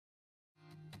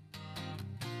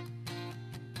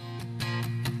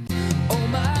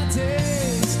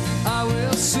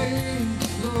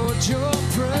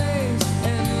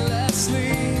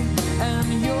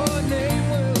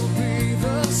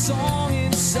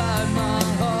inside my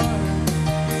heart.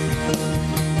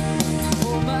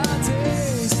 For my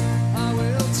days I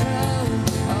will tell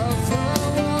of the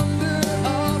wonder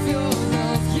of your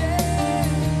love, yeah.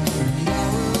 And I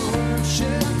will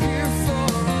worship you for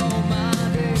all my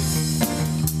days.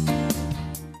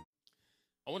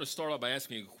 I want to start off by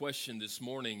asking a question this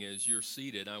morning as you're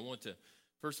seated. I want to,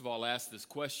 first of all, ask this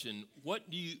question. What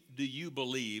do you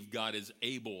believe God is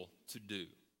able to do?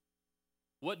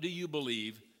 What do you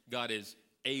believe God is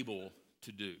able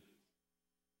to do?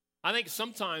 I think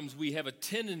sometimes we have a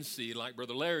tendency, like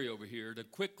Brother Larry over here, to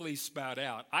quickly spout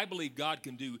out, I believe God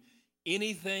can do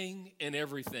anything and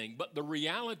everything. But the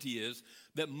reality is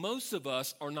that most of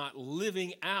us are not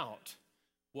living out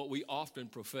what we often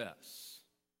profess.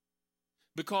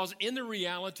 Because in the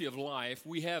reality of life,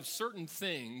 we have certain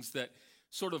things that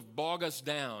sort of bog us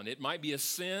down. It might be a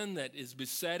sin that is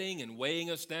besetting and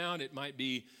weighing us down. It might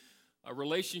be a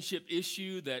relationship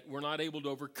issue that we're not able to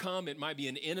overcome. It might be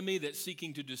an enemy that's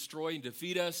seeking to destroy and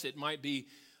defeat us. It might be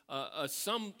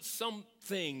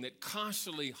something that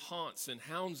constantly haunts and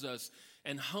hounds us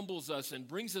and humbles us and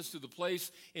brings us to the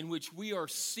place in which we are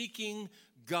seeking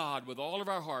God with all of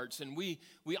our hearts. And we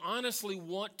honestly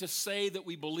want to say that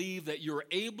we believe that you're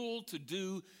able to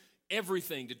do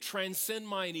everything, to transcend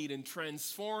my need and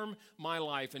transform my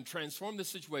life and transform the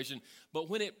situation. But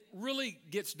when it really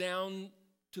gets down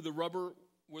to the rubber,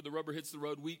 where the rubber hits the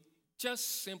road, we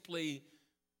just simply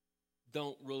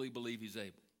don't really believe he's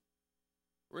able.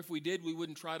 Or if we did, we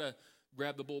wouldn't try to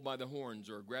grab the bull by the horns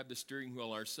or grab the steering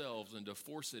wheel ourselves and to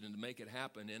force it and to make it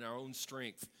happen in our own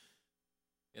strength,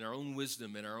 in our own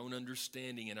wisdom, in our own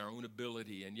understanding, in our own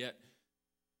ability. And yet,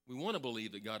 we want to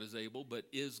believe that God is able, but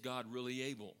is God really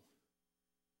able?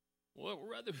 Well,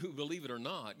 whether we believe it or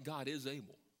not, God is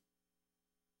able.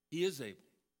 He is able.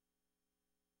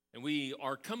 And we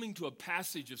are coming to a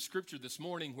passage of Scripture this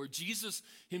morning where Jesus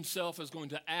himself is going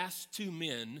to ask two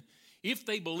men if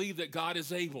they believe that God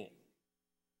is able.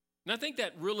 And I think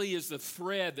that really is the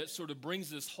thread that sort of brings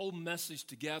this whole message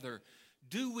together.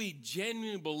 Do we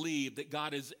genuinely believe that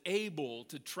God is able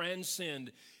to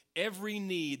transcend every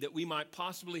need that we might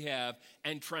possibly have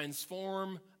and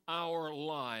transform our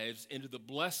lives into the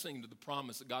blessing, to the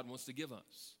promise that God wants to give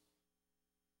us?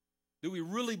 Do we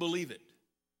really believe it?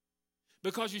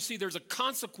 Because you see, there's a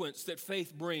consequence that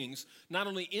faith brings, not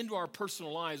only into our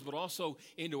personal lives, but also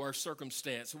into our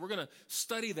circumstance. And we're going to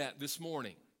study that this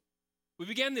morning. We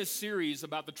began this series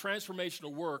about the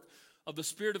transformational work of the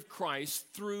Spirit of Christ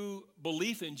through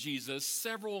belief in Jesus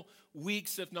several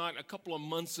weeks, if not a couple of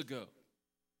months ago.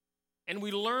 And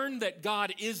we learned that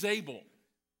God is able.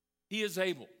 He is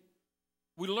able.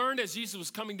 We learned as Jesus was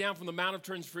coming down from the Mount of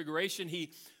Transfiguration, he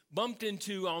bumped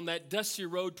into, on that dusty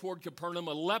road toward Capernaum,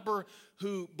 a leper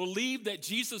who believed that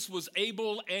Jesus was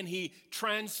able, and he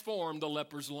transformed the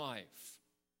leper's life.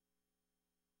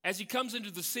 As he comes into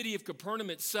the city of Capernaum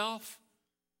itself,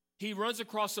 he runs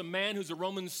across a man who's a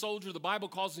Roman soldier. The Bible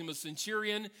calls him a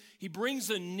centurion. He brings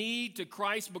a need to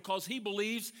Christ because he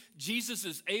believes Jesus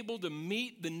is able to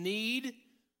meet the need.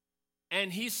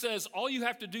 And he says, all you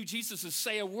have to do, Jesus, is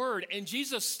say a word. And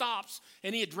Jesus stops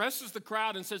and he addresses the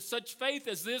crowd and says, such faith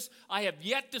as this I have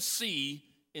yet to see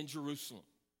in Jerusalem,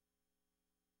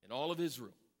 in all of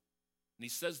Israel. And he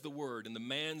says the word, and the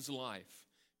man's life,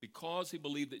 because he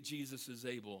believed that Jesus is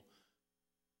able,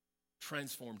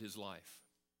 transformed his life.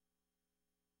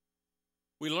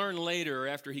 We learn later,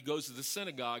 after he goes to the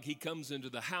synagogue, he comes into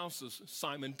the house of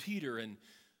Simon Peter, and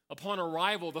upon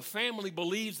arrival, the family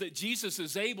believes that Jesus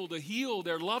is able to heal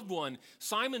their loved one.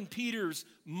 Simon Peter's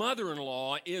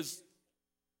mother-in-law is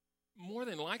more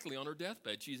than likely on her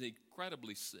deathbed. She's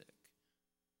incredibly sick.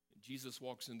 And Jesus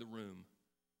walks in the room,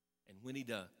 and when he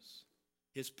does,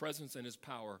 his presence and his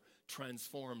power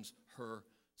transforms her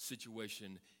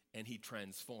situation, and he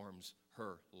transforms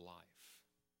her life.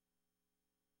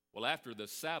 Well, after the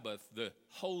Sabbath, the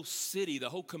whole city, the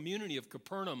whole community of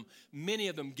Capernaum, many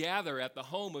of them gather at the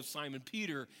home of Simon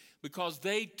Peter because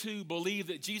they too believe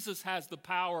that Jesus has the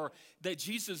power, that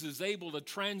Jesus is able to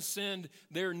transcend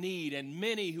their need. And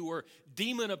many who are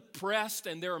demon oppressed,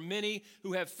 and there are many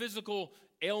who have physical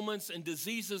ailments and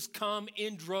diseases, come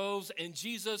in droves, and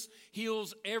Jesus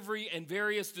heals every and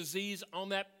various disease on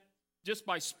that just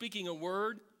by speaking a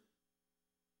word.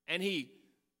 And he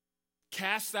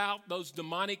casts out those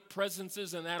demonic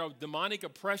presences and that demonic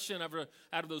oppression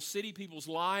out of those city people's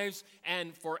lives,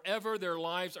 and forever their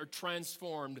lives are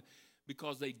transformed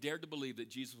because they dared to believe that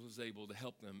Jesus was able to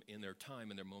help them in their time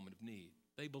and their moment of need.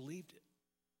 They believed it.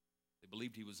 They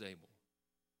believed he was able.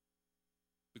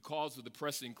 Because of the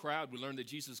pressing crowd, we learned that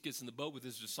Jesus gets in the boat with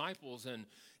his disciples, and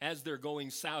as they're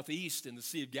going southeast in the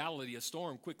Sea of Galilee, a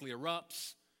storm quickly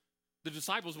erupts. The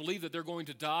disciples believe that they're going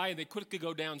to die, and they quickly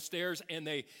go downstairs and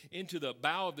they into the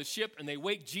bow of the ship, and they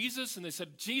wake Jesus, and they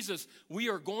said, Jesus, we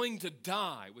are going to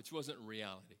die, which wasn't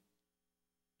reality.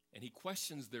 And he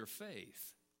questions their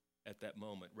faith at that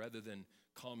moment rather than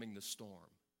calming the storm.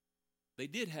 They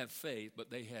did have faith, but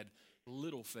they had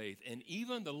little faith, and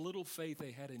even the little faith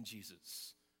they had in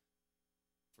Jesus.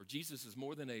 For Jesus is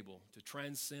more than able to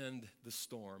transcend the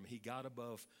storm. He got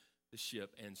above the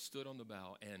ship and stood on the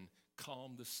bow and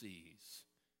calmed the seas,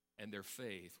 and their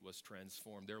faith was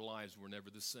transformed. Their lives were never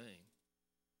the same.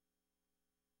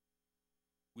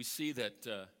 We see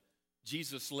that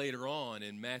Jesus later on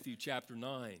in Matthew chapter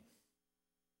 9,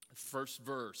 first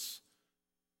verse,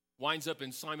 winds up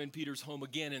in Simon Peter's home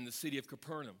again in the city of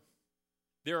Capernaum.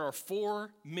 There are 4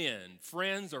 men,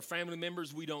 friends or family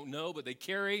members we don't know, but they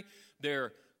carry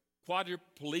their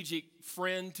quadriplegic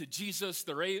friend to Jesus.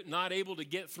 They're not able to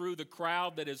get through the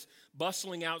crowd that is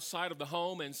bustling outside of the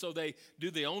home, and so they do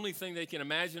the only thing they can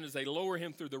imagine is they lower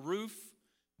him through the roof,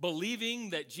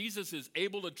 believing that Jesus is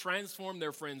able to transform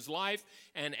their friend's life.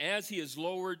 And as he is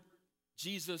lowered,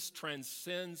 Jesus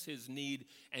transcends his need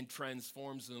and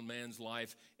transforms the man's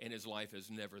life, and his life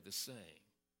is never the same.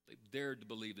 They dared to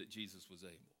believe that Jesus was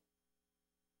able.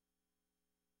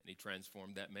 And he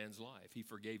transformed that man's life. He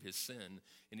forgave his sin,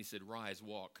 and he said, rise,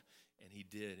 walk. And he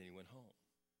did, and he went home.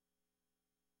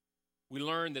 We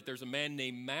learn that there's a man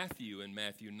named Matthew in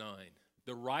Matthew 9,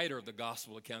 the writer of the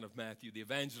gospel account of Matthew, the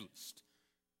evangelist,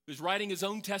 who's writing his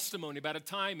own testimony about a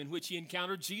time in which he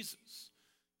encountered Jesus.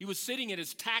 He was sitting at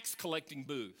his tax collecting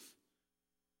booth,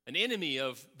 an enemy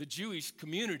of the Jewish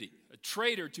community, a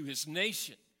traitor to his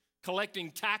nation, collecting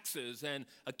taxes and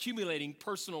accumulating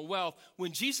personal wealth,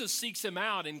 when Jesus seeks him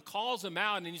out and calls him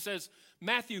out and he says,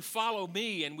 Matthew, follow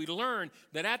me. And we learn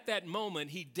that at that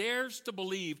moment he dares to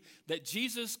believe that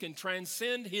Jesus can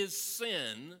transcend his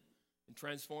sin and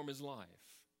transform his life.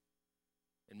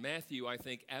 And Matthew, I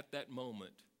think, at that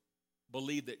moment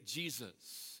believed that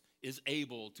Jesus is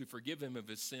able to forgive him of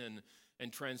his sin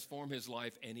and transform his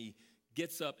life, and he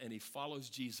gets up and he follows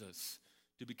Jesus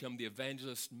to become the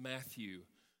evangelist Matthew,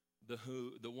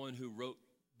 the one who wrote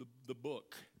the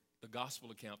book, the gospel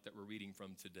account that we're reading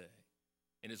from today.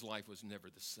 And his life was never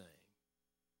the same.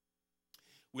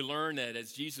 We learn that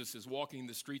as Jesus is walking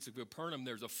the streets of Capernaum,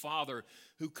 there's a father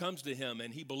who comes to him,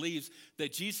 and he believes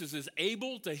that Jesus is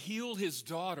able to heal his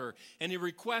daughter, and he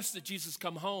requests that Jesus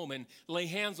come home and lay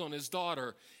hands on his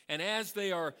daughter. And as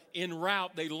they are en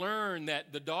route, they learn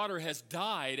that the daughter has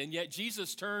died, and yet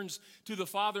Jesus turns to the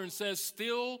father and says,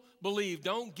 still believe.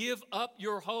 Don't give up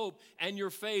your hope and your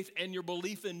faith and your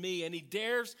belief in me. And he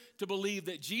dares to believe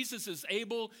that Jesus is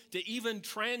able to even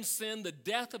transcend the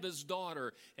death of his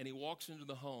daughter, and he walks into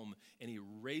the home and he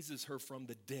raises her from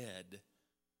the dead.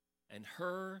 And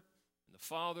her and the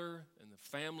father and the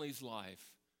family's life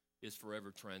is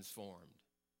forever transformed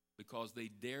because they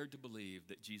dared to believe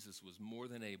that Jesus was more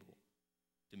than able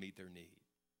to meet their need.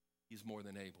 He's more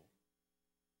than able.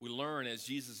 We learn as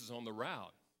Jesus is on the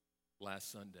route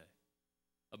last Sunday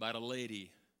about a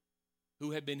lady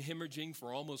who had been hemorrhaging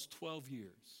for almost 12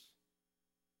 years,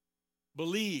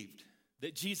 believed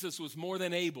that Jesus was more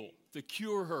than able to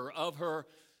cure her of her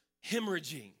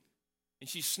hemorrhaging. And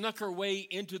she snuck her way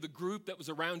into the group that was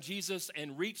around Jesus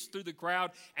and reached through the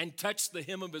crowd and touched the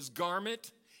hem of his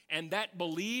garment. And that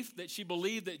belief, that she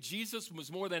believed that Jesus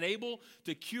was more than able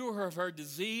to cure her of her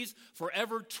disease,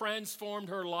 forever transformed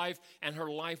her life, and her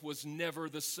life was never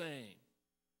the same.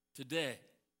 Today,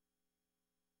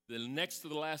 the next to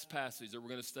the last passage that we're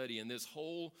going to study in this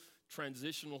whole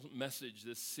transitional message,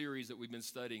 this series that we've been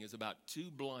studying, is about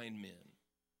 2 blind men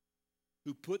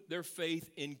who put their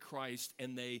faith in Christ,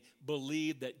 and they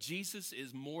believe that Jesus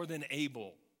is more than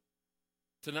able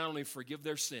to not only forgive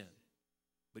their sin,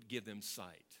 but give them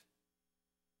sight.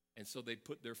 And so they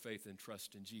put their faith and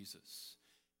trust in Jesus.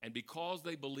 And because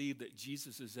they believe that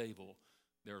Jesus is able,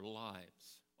 their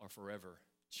lives are forever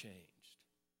changed.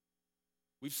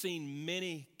 We've seen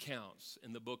many counts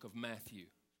in the book of Matthew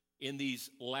in these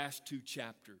last 2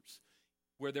 chapters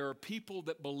where there are people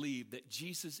that believe that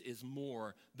Jesus is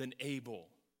more than able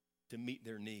to meet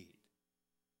their need.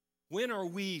 When are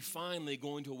we finally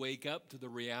going to wake up to the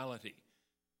reality,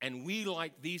 and we,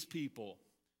 like these people,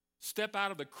 step out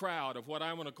of the crowd of what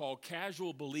I want to call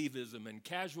casual believism and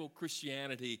casual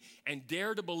Christianity and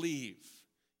dare to believe,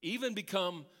 even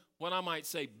become what I might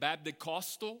say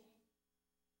Baptist-costal?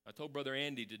 I told Brother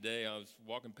Andy today, I was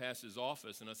walking past his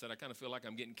office, and I said, I kind of feel like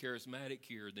I'm getting charismatic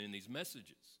here in these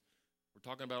messages. We're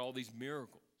talking about all these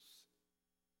miracles.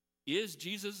 Is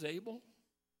Jesus able,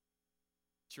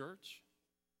 church?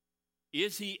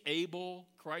 Is he able,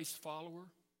 Christ follower?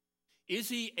 Is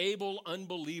he able,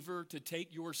 unbeliever, to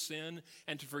take your sin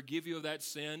and to forgive you of that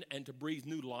sin and to breathe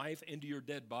new life into your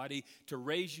dead body, to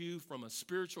raise you from a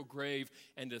spiritual grave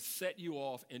and to set you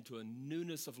off into a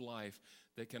newness of life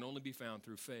that can only be found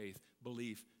through faith,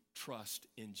 belief, trust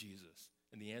in Jesus?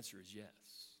 And the answer is yes.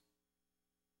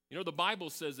 You know, the Bible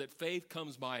says that faith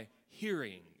comes by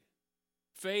hearing.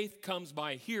 Faith comes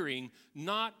by hearing,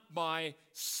 not by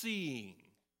seeing.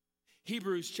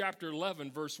 Hebrews chapter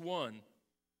 11, verse 1.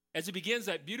 As he begins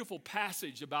that beautiful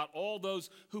passage about all those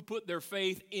who put their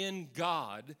faith in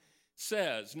God,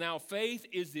 says, now faith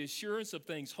is the assurance of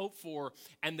things hoped for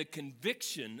and the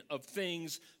conviction of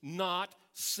things not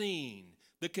seen.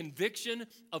 The conviction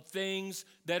of things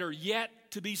that are yet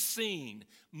to be seen.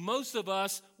 Most of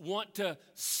us want to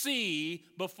see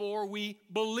before we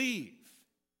believe.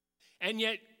 And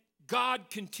yet, God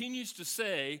continues to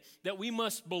say that we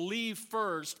must believe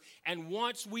first, and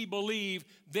once we believe,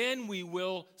 then we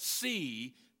will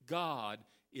see. God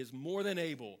is more than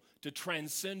able to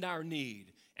transcend our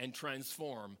need and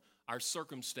transform our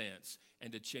circumstance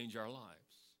and to change our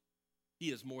lives.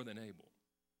 He is more than able.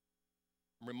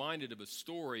 I'm reminded of a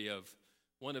story of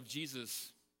one of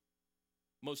Jesus'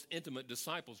 most intimate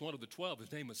disciples, one of the 12.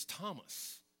 His name was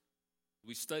Thomas.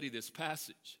 We study this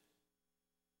passage.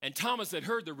 And Thomas had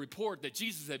heard the report that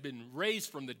Jesus had been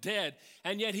raised from the dead,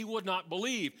 and yet he would not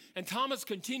believe. And Thomas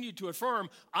continued to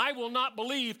affirm, I will not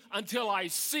believe until I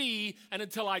see and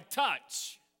until I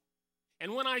touch.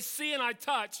 And when I see and I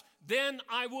touch, then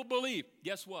I will believe.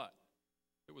 Guess what?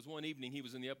 There was one evening he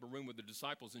was in the upper room with the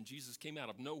disciples, and Jesus came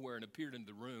out of nowhere and appeared in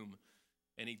the room.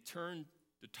 And he turned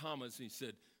to Thomas and he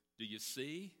said, do you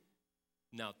see?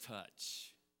 Now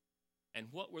touch. And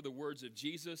what were the words of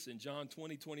Jesus in John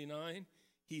 20:29?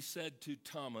 He said to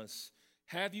Thomas,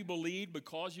 have you believed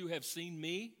because you have seen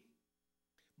me?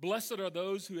 Blessed are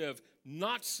those who have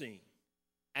not seen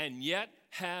and yet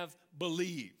have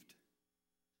believed.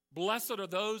 Blessed are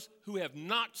those who have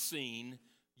not seen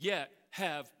yet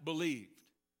have believed.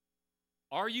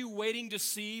 Are you waiting to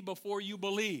see before you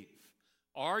believe?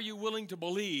 Are you willing to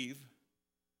believe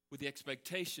with the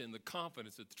expectation, the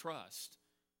confidence, the trust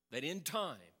that in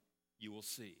time you will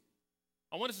see?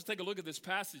 I want us to take a look at this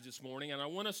passage this morning, and I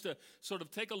want us to sort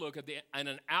of take a look at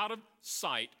an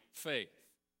out-of-sight faith.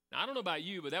 Now, I don't know about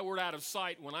you, but that word out of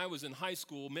sight when I was in high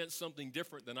school meant something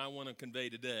different than I want to convey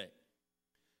today.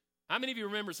 How many of you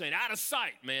remember saying, out of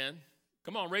sight, man?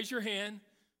 Come on, raise your hand.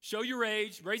 Show your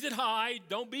age. Raise it high.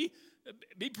 Don't be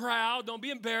proud. Don't be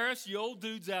embarrassed, you old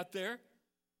dudes out there.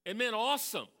 It meant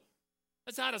awesome.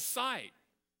 That's out of sight.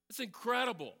 That's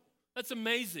incredible. That's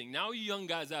amazing. Now, you young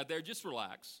guys out there, just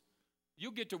relax.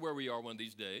 You'll get to where we are one of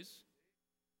these days,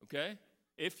 okay?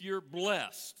 If you're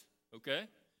blessed, okay?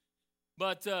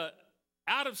 But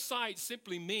out of sight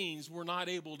simply means we're not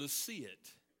able to see it.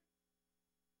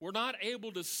 We're not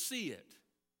able to see it.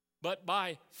 But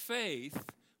by faith,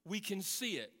 we can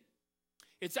see it.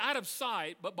 It's out of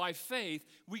sight, but by faith,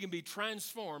 we can be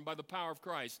transformed by the power of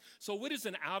Christ. So what is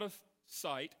an out of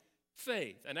sight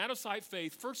faith? An out of sight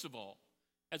faith, first of all,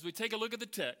 as we take a look at the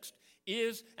text,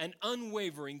 is an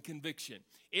unwavering conviction.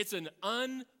 It's an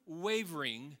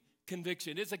unwavering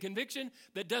conviction. It's a conviction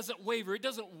that doesn't waver. It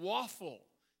doesn't waffle.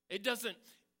 It doesn't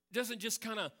just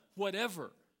kind of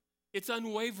whatever. It's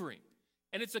unwavering.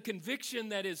 And it's a conviction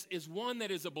that is one that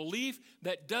is a belief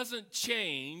that doesn't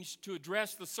change to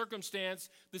address the circumstance,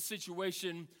 the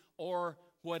situation, or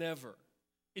whatever.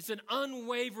 It's an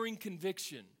unwavering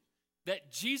conviction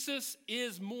that Jesus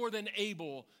is more than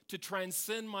able to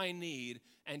transcend my need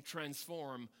and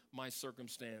transform my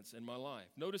circumstance in my life.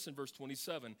 Notice in verse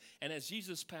 27, and as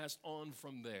Jesus passed on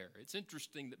from there, it's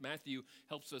interesting that Matthew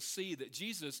helps us see that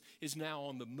Jesus is now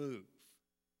on the move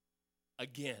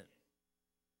again.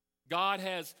 God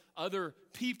has other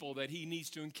people that he needs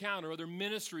to encounter, other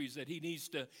ministries that he needs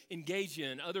to engage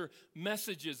in, other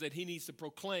messages that he needs to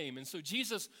proclaim. And so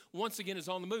Jesus, once again, is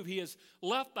on the move. He has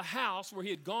left the house where he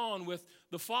had gone with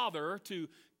the Father to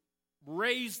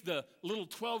raise the little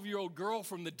 12-year-old girl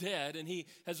from the dead, and he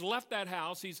has left that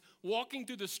house. He's walking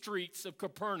through the streets of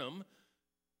Capernaum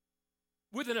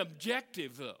with an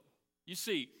objective, though. You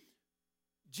see,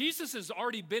 Jesus has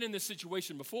already been in this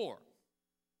situation before.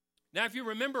 Now, if you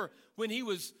remember when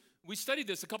we studied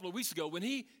this a couple of weeks ago, when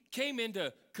he came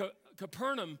into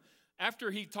Capernaum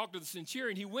after he talked to the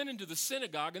centurion, he went into the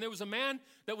synagogue, and there was a man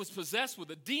that was possessed with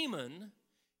a demon,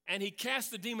 And he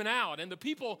cast the demon out. And the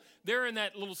people there in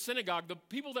that little synagogue, the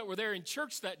people that were there in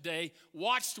church that day,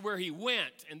 watched where he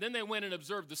went. And then they went and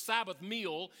observed the Sabbath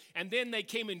meal. And then they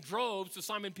came in droves to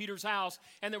Simon Peter's house.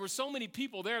 And there were so many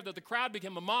people there that the crowd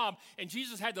became a mob. And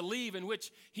Jesus had to leave, in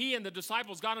which he and the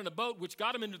disciples got in a boat, which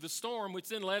got him into the storm, which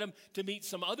then led him to meet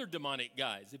some other demonic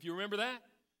guys. If you remember that?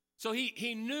 So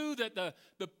he knew that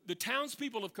the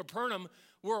townspeople of Capernaum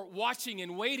were watching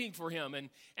and waiting for him.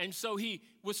 And so he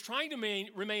was trying to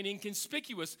remain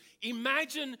inconspicuous.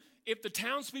 Imagine if the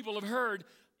townspeople have heard,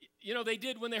 they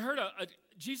did when they heard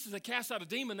Jesus had cast out a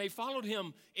demon, they followed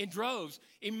him in droves.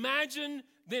 Imagine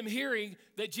them hearing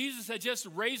that Jesus had just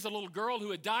raised a little girl who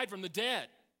had died from the dead.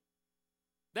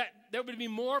 That there would be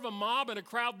more of a mob and a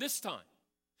crowd this time.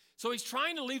 So he's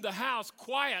trying to leave the house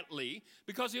quietly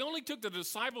because he only took the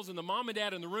disciples and the mom and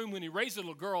dad in the room when he raised the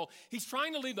little girl. He's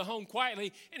trying to leave the home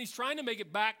quietly, and he's trying to make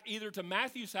it back either to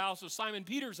Matthew's house or Simon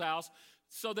Peter's house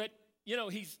so that,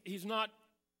 he's not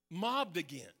mobbed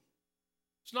again.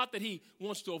 It's not that he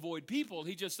wants to avoid people.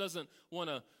 He just doesn't want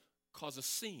to cause a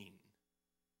scene.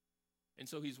 And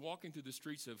so he's walking through the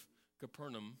streets of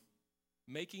Capernaum,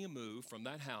 making a move from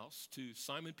that house to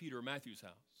Simon Peter or Matthew's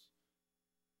house,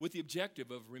 with the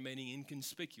objective of remaining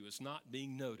inconspicuous, not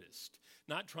being noticed,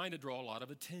 not trying to draw a lot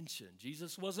of attention.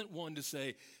 Jesus wasn't one to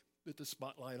say, put the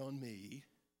spotlight on me.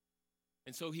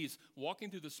 And so he's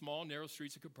walking through the small, narrow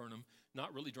streets of Capernaum,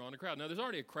 not really drawing a crowd. Now, there's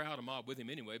already a crowd, a mob with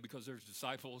him anyway, because there's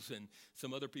disciples and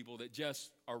some other people that just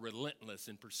are relentless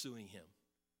in pursuing him.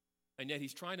 And yet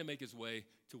he's trying to make his way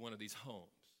to one of these homes.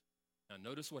 Now,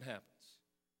 notice what happens.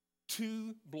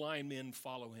 2 blind men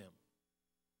follow him.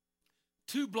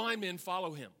 2 blind men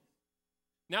follow him.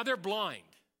 Now they're blind.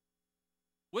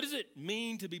 What does it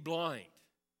mean to be blind?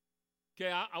 Okay,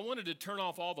 I wanted to turn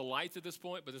off all the lights at this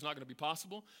point, but it's not going to be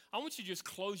possible. I want you to just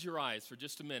close your eyes for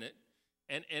just a minute.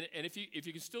 And if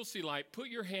you can still see light, put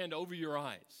your hand over your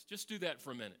eyes. Just do that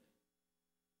for a minute.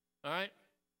 All right?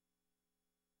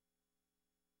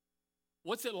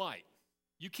 What's it like?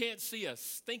 You can't see a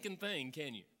stinking thing,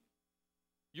 can you?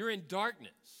 You're in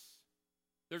darkness.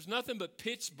 There's nothing but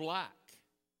pitch black.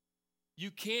 You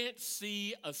can't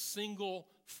see a single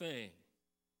thing.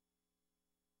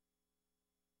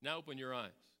 Now open your eyes.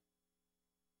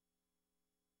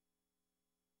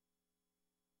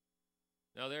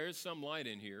 Now there is some light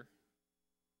in here,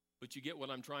 but you get what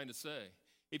I'm trying to say.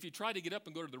 If you try to get up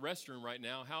and go to the restroom right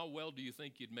now, how well do you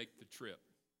think you'd make the trip?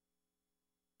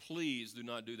 Please do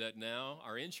not do that now.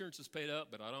 Our insurance is paid up,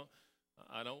 but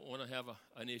I don't want to have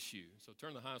an issue. So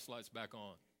turn the house lights back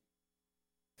on.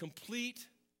 Complete,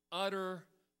 utter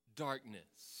darkness.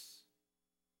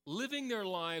 Living their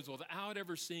lives without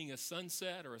ever seeing a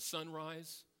sunset or a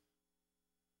sunrise.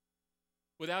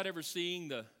 Without ever seeing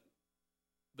the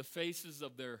faces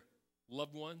of their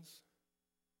loved ones.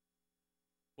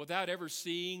 Without ever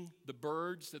seeing the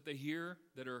birds that they hear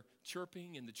that are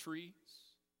chirping in the trees.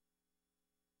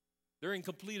 They're in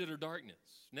complete utter darkness.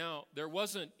 Now, there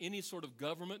wasn't any sort of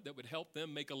government that would help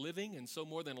them make a living, and so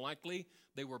more than likely,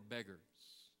 they were beggars.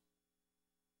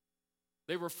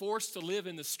 They were forced to live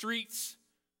in the streets,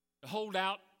 to hold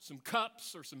out some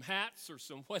cups or some hats or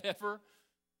some whatever,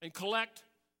 and collect,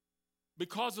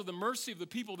 because of the mercy of the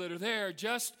people that are there,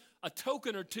 just a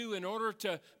token or two in order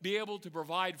to be able to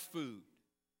provide food.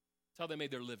 That's how they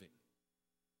made their living.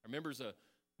 I remember as a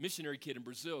missionary kid in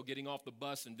Brazil getting off the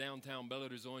bus in downtown Belo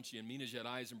Horizonte in Minas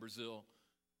Gerais in Brazil,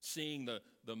 seeing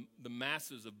the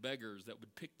masses of beggars that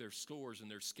would pick their stores and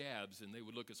their scabs, and they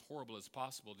would look as horrible as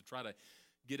possible to try to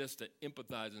get us to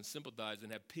empathize and sympathize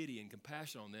and have pity and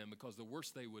compassion on them, because the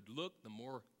worse they would look, the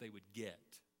more they would get.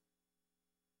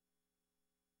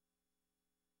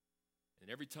 And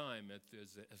every time,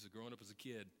 as growing up as a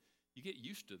kid, you get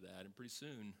used to that, and pretty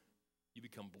soon you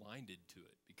become blinded to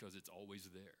it because it's always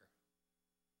there.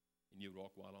 And you would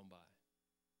walk right on by.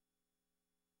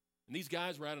 And these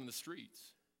guys were out in the streets.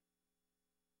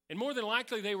 And more than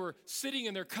likely, they were sitting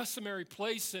in their customary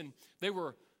place, and they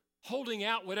were holding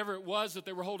out whatever it was that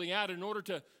they were holding out in order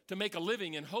to make a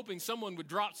living, and hoping someone would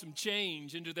drop some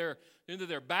change into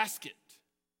their basket.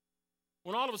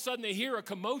 When all of a sudden they hear a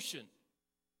commotion.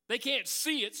 They can't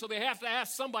see it, so they have to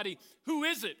ask somebody, who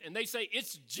is it? And they say,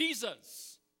 it's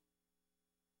Jesus.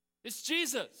 It's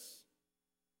Jesus.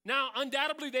 Now,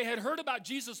 undoubtedly, they had heard about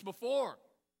Jesus before,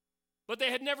 but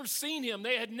they had never seen him.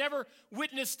 They had never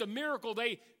witnessed a miracle.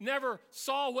 They never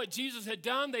saw what Jesus had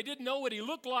done. They didn't know what he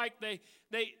looked like. They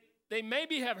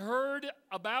maybe have heard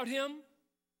about him,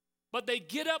 but they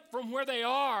get up from where they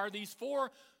are, these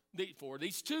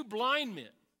two blind men,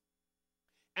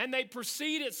 and they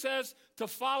proceed, it says, to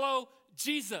follow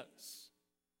Jesus.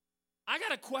 I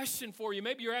got a question for you.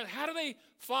 Maybe you're asking, how do they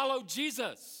follow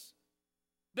Jesus?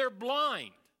 They're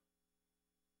blind.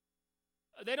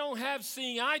 They don't have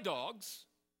seeing eye dogs,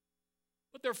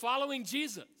 but they're following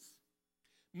Jesus.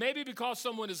 Maybe because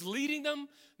someone is leading them.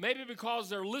 Maybe because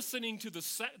they're listening to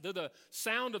the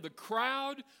sound of the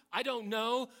crowd. I don't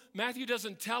know. Matthew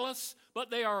doesn't tell us,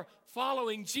 but they are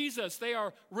following Jesus. They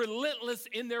are relentless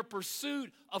in their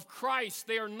pursuit of Christ.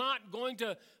 They are not going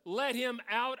to let him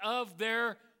out of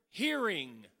their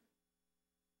hearing,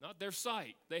 not their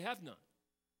sight. They have none.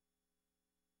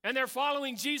 And they're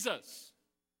following Jesus.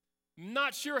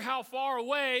 Not sure how far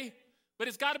away, but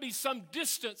it's got to be some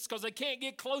distance because they can't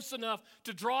get close enough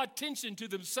to draw attention to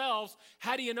themselves.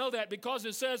 How do you know that? Because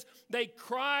it says they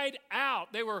cried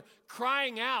out. They were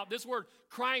crying out. This word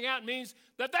crying out means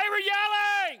that they were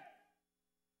yelling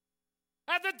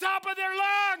at the top of their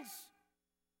lungs.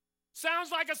 Sounds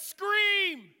like a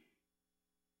scream.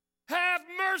 Have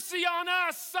mercy on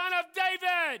us, Son of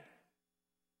David.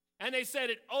 And they said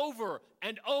it over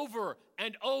and over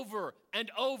and over and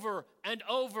over and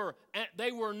over, and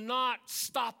they were not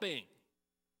stopping.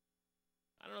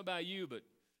 I don't know about you, but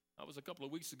I was a couple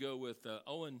of weeks ago with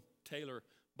Owen Taylor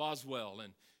Boswell,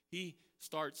 and he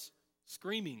starts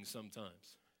screaming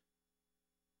sometimes.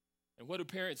 And what do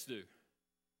parents do?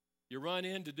 You run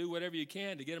in to do whatever you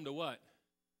can to get him to what?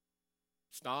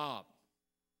 Stop.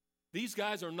 These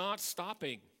guys are not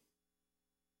stopping.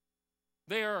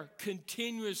 They are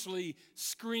continuously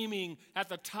screaming at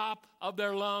the top of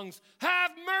their lungs,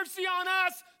 have mercy on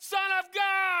us, Son of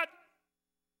God.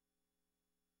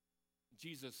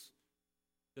 Jesus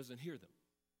doesn't hear them,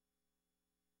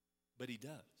 but he does.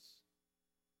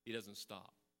 He doesn't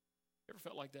stop. You ever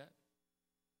felt like that?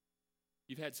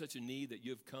 You've had such a need that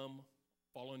you've come,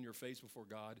 fall on your face before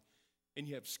God, and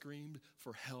you have screamed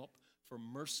for help, for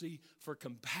mercy, for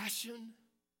compassion,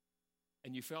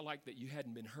 and you felt like that you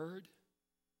hadn't been heard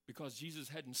because Jesus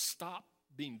hadn't stopped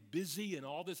being busy in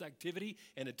all this activity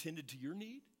and attended to your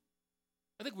need?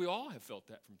 I think we all have felt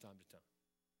that from time to time.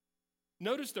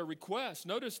 Notice their request.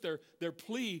 Notice their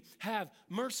plea. Have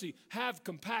mercy. Have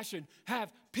compassion.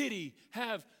 Have pity.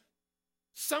 Have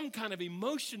some kind of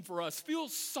emotion for us. Feel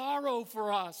sorrow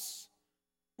for us.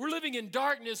 We're living in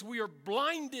darkness. We are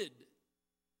blinded.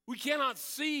 We cannot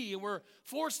see, and we're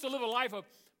forced to live a life of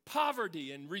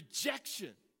poverty and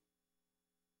rejection.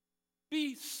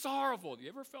 Be sorrowful. You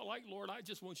ever felt like, Lord, I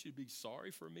just want you to be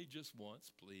sorry for me just once,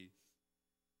 please?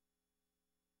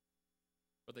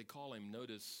 But they call him,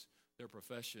 notice their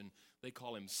profession, they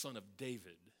call him Son of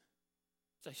David.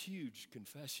 It's a huge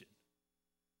confession.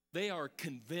 They are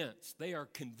convinced, they are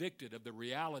convicted of the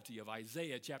reality of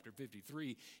Isaiah chapter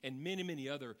 53 and many, many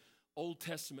other Old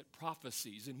Testament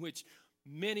prophecies in which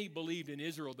many believed in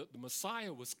Israel that the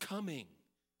Messiah was coming.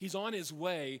 He's on his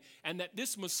way, and that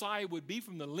this Messiah would be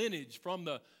from the lineage, from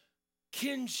the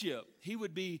kinship. He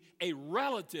would be a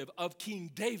relative of King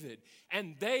David.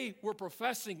 And they were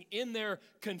professing in their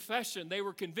confession, they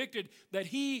were convicted that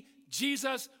he,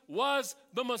 Jesus, was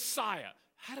the Messiah.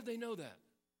 How did they know that?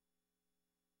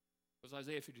 Because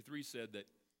Isaiah 53 said that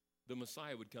the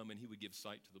Messiah would come and he would give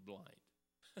sight to the blind.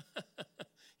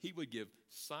 He would give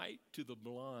sight to the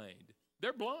blind.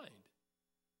 They're blind.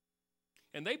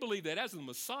 And they believed that as the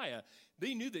Messiah,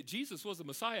 they knew that Jesus was the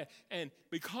Messiah. And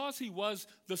because he was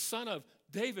the Son of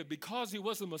David, because he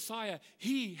was the Messiah,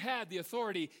 he had the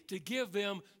authority to give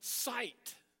them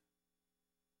sight.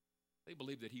 They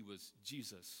believed that he was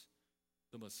Jesus,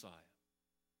 the Messiah.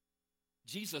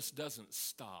 Jesus doesn't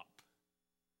stop.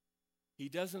 He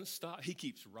doesn't stop. He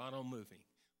keeps right on moving.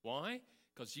 Why?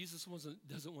 Because Jesus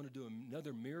doesn't want to do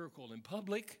another miracle in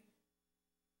public.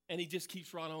 And he just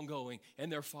keeps right on going,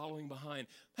 and they're following behind.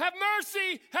 Have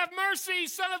mercy,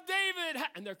 Son of David.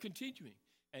 And they're continuing,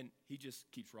 and he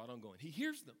just keeps right on going. He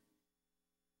hears them,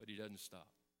 but he doesn't stop.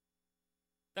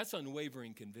 That's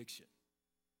unwavering conviction.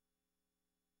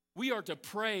 We are to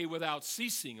pray without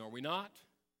ceasing, are we not?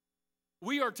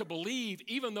 We are to believe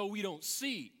even though we don't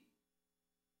see.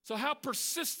 So how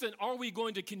persistent are we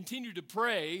going to continue to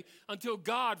pray until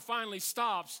God finally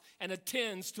stops and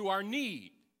attends to our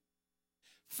need?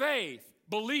 Faith,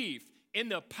 belief in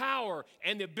the power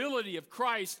and the ability of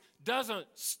Christ doesn't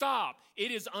stop. It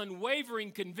is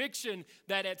unwavering conviction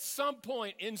that at some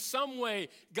point, in some way,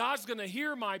 God's going to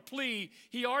hear my plea.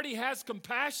 He already has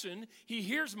compassion. He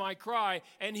hears my cry,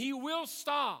 and he will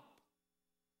stop,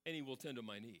 and he will tend to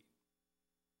my need.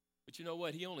 But you know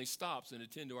what? He only stops and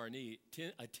attends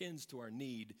to our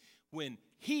need when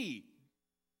he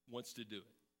wants to do it,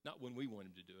 not when we want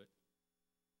him to do it.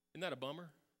 Isn't that a bummer?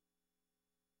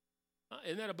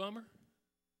 Isn't that a bummer?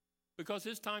 Because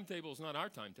his timetable is not our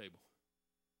timetable.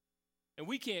 And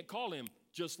we can't call him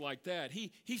just like that.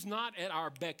 He's not at our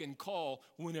beck and call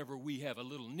whenever we have a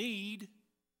little need.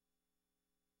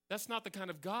 That's not the kind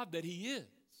of God that he is.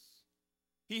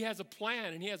 He has a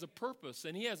plan and he has a purpose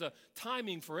and he has a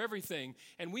timing for everything.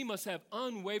 And we must have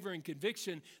unwavering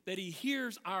conviction that he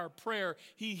hears our prayer.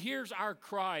 He hears our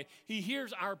cry. He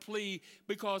hears our plea,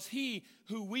 because he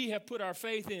who we have put our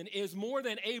faith in is more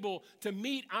than able to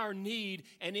meet our need.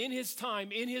 And in his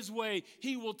time, in his way,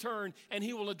 he will turn and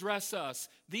he will address us.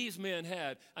 These men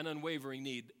had an unwavering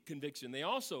conviction. They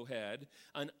also had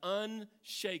an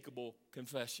unshakable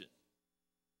confession.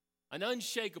 An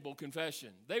unshakable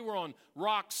confession. They were on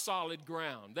rock solid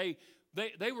ground. They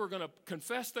were going to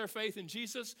confess their faith in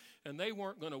Jesus, and they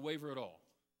weren't going to waver at all.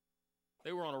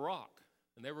 They were on a rock,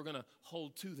 and they were going to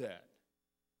hold to that.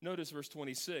 Notice verse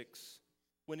 26,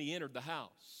 when he entered the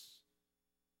house.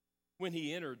 When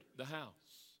he entered the house.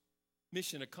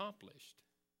 Mission accomplished.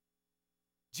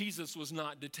 Jesus was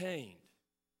not detained.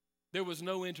 There was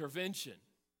no intervention.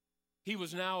 He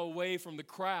was now away from the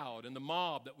crowd and the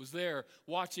mob that was there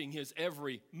watching his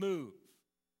every move.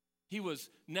 He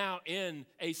was now in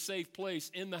a safe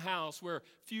place in the house where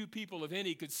few people, if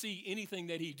any, could see anything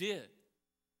that he did.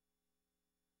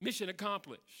 Mission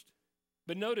accomplished.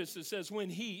 But notice it says,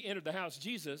 when he entered the house,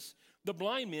 Jesus, the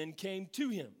blind men came to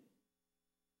him.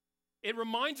 It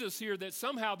reminds us here that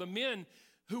somehow the men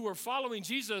who were following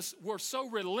Jesus were so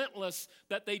relentless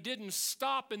that they didn't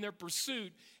stop in their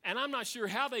pursuit. And I'm not sure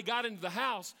how they got into the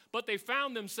house, but they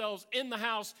found themselves in the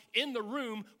house, in the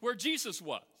room where Jesus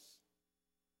was.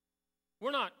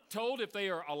 We're not told if they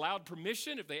are allowed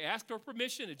permission, if they asked for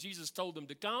permission, if Jesus told them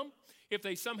to come, if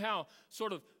they somehow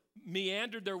sort of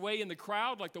meandered their way in the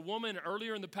crowd like the woman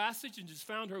earlier in the passage and just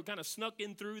found her, kind of snuck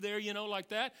in through there, like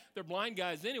that. They're blind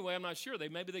guys anyway, I'm not sure.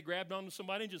 Maybe they grabbed onto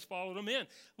somebody and just followed them in.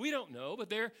 We don't know, but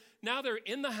they're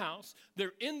in the house.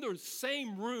 They're in the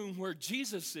same room where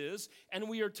Jesus is, and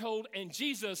we are told, and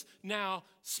Jesus now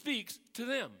speaks to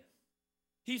them.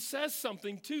 He says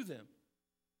something to them.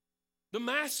 The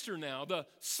master now, the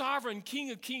sovereign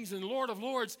King of kings and Lord of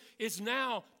lords, is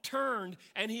now turned,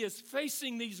 and he is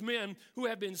facing these men who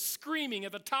have been screaming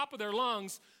at the top of their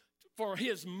lungs for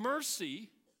his mercy.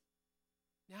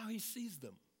 Now he sees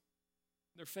them.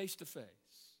 They're face to face,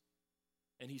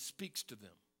 and he speaks to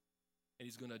them, and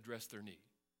he's going to address their need.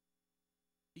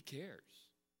 He cares.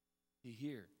 He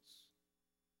hears.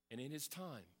 And in his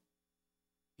time,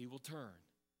 he will turn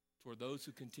toward those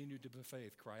who continue to by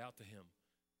faith cry out to him.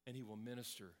 And he will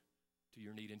minister to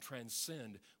your need and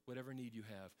transcend whatever need you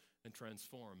have and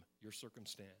transform your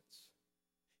circumstance.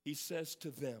 He says to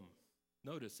them,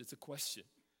 notice it's a question.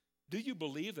 Do you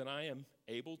believe that I am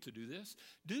able to do this?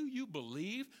 Do you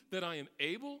believe that I am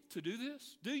able to do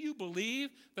this? Do you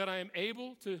believe that I am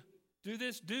able to do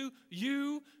this? Do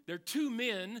you? There are two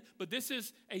men, but this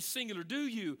is a singular. Do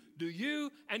you,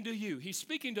 and do you. He's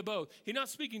speaking to both. He's not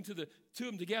speaking to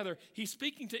them together. He's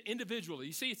speaking to individually.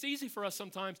 You see, it's easy for us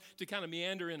sometimes to kind of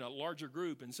meander in a larger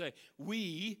group and say,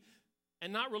 we,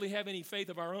 and not really have any faith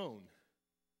of our own.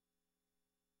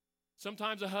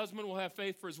 Sometimes a husband will have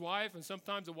faith for his wife, and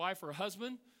sometimes a wife for a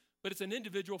husband, but it's an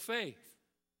individual faith.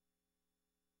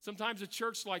 Sometimes a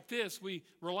church like this, we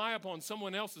rely upon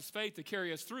someone else's faith to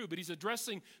carry us through, but he's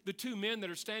addressing the two men that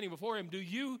are standing before him. Do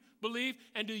you believe,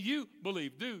 and do you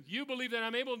believe? Do you believe that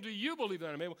I'm able, and do you believe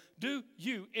that I'm able? Do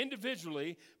you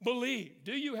individually believe?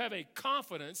 Do you have a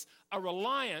confidence, a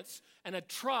reliance, and a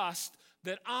trust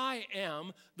that I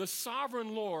am the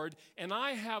sovereign Lord, and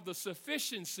I have the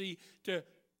sufficiency to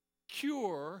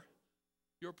cure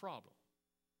your problem?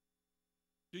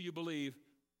 Do you believe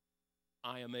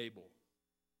I am able?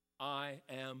 I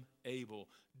am able.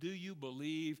 Do you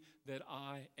believe that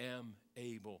I am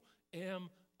able?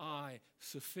 Am I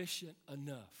sufficient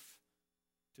enough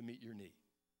to meet your need?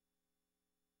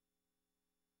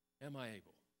 Am I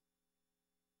able?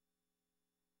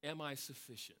 Am I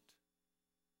sufficient?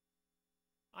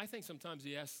 I think sometimes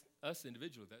he asks us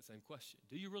individually that same question.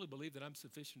 Do you really believe that I'm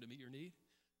sufficient to meet your need?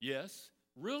 Yes.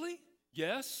 Really?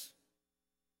 Yes.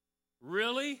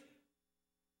 Really?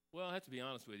 Well, I have to be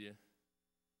honest with you.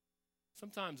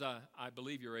 Sometimes I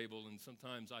believe you're able, and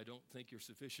sometimes I don't think you're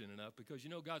sufficient enough because,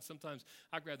 God, sometimes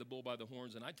I grab the bull by the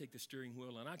horns and I take the steering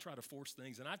wheel and I try to force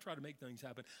things and I try to make things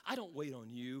happen. I don't wait on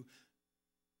you.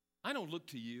 I don't look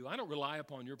to you. I don't rely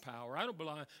upon your power. I don't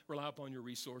rely upon your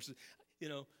resources.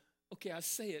 Okay, I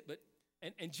say it, but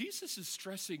And Jesus is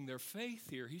stressing their faith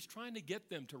here. He's trying to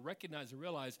get them to recognize and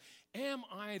realize, am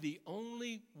I the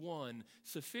only one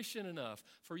sufficient enough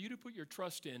for you to put your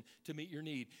trust in to meet your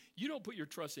need? You don't put your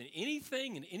trust in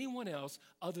anything and anyone else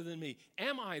other than me.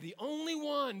 Am I the only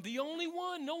one? The only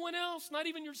one, no one else, not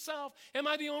even yourself. Am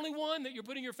I the only one that you're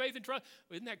putting your faith and trust?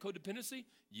 Isn't that codependency?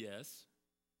 Yes.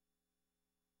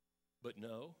 But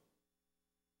no.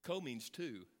 Co means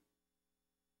two.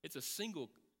 It's a single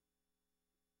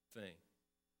thing.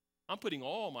 I'm putting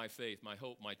all my faith, my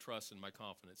hope, my trust, and my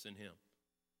confidence in him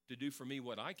to do for me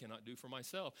what I cannot do for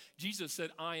myself. Jesus said,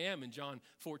 I am, in John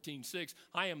 14:6,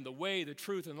 I am the way, the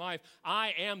truth, and life.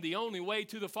 I am the only way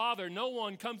to the Father. No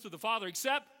one comes to the Father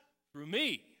except through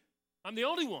me. I'm the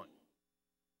only one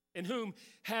in whom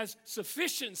has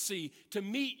sufficiency to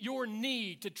meet your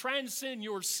need, to transcend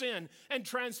your sin and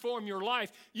transform your life.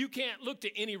 You can't look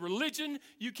to any religion.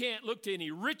 You can't look to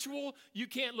any ritual. You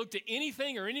can't look to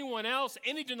anything or anyone else,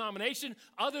 any denomination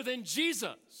other than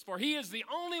Jesus, for he is the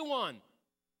only one.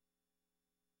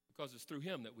 Because it's through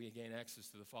him that we gain access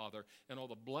to the Father and all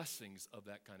the blessings of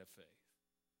that kind of faith.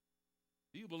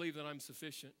 Do you believe that I'm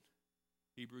sufficient?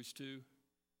 Hebrews 2,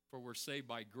 for we're saved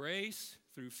by grace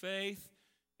through faith,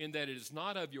 in that it is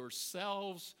not of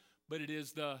yourselves, but it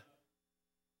is the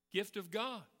gift of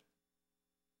God.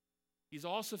 He's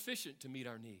all sufficient to meet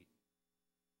our need.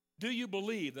 Do you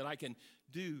believe that I can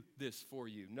do this for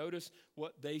you? Notice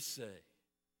what they say.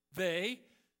 They,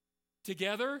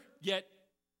 together, yet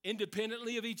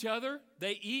independently of each other,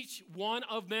 they each one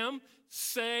of them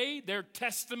say their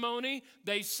testimony.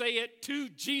 They say it to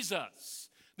Jesus.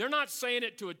 They're not saying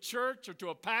it to a church or to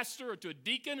a pastor or to a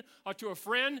deacon or to a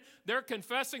friend. They're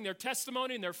confessing their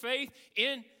testimony and their faith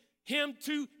in him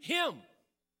to him.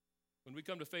 When we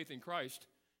come to faith in Christ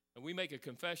and we make a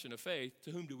confession of faith,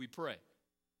 to whom do we pray?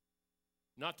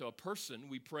 Not to a person.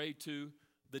 We pray to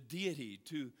the deity,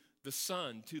 to the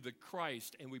Son, to the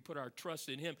Christ, and we put our trust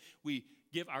in him. We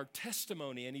give our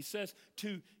testimony, and he says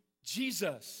to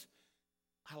Jesus.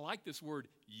 I like this word,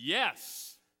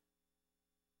 yes.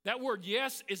 That word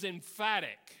yes is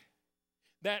emphatic.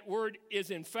 That word is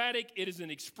emphatic. It is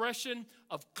an expression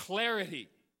of clarity.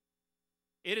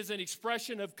 It is an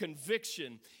expression of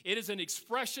conviction. It is an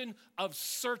expression of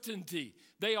certainty.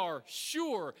 They are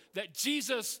sure that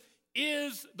Jesus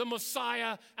is the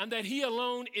Messiah and that he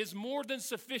alone is more than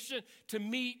sufficient to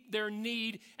meet their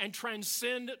need and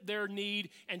transcend their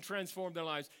need and transform their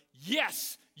lives.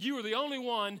 Yes, you are the only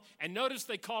one. And notice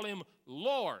they call him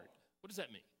Lord. What does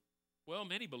that mean? Well,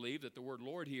 many believe that the word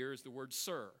Lord here is the word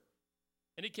sir.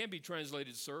 And it can be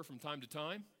translated sir from time to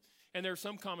time. And there are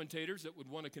some commentators that would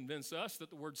want to convince us that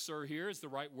the word sir here is the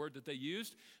right word that they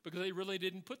used because they really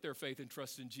didn't put their faith and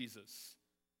trust in Jesus.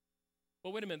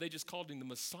 Well, wait a minute. They just called him the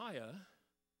Messiah,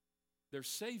 their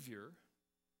Savior.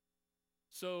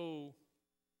 So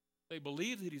they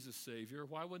believe that he's a Savior.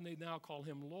 Why wouldn't they now call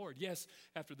him Lord? Yes,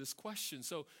 after this question.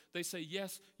 So they say,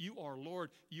 yes, you are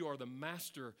Lord. You are the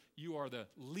master. You are the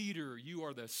leader. You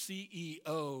are the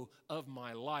CEO of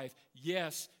my life.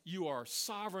 Yes, you are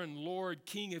sovereign Lord,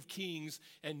 King of kings,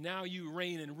 and now you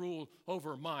reign and rule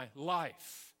over my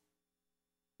life.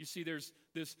 You see, there's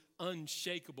this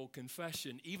unshakable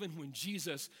confession. Even when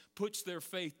Jesus puts their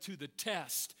faith to the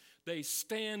test, they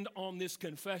stand on this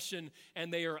confession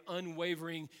and they are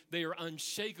unwavering. They are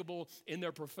unshakable in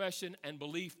their profession and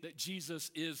belief that Jesus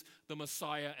is the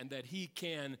Messiah and that he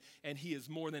can and he is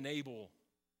more than able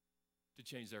to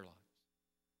change their lives.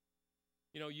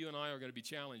 You know, you and I are going to be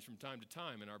challenged from time to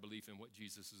time in our belief in what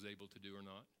Jesus is able to do or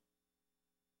not.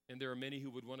 And there are many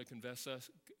who would want to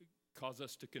cause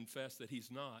us to confess that he's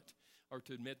not, or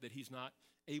to admit that he's not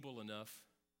able enough.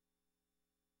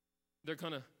 They're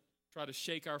going to try to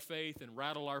shake our faith and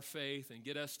rattle our faith and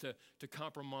get us to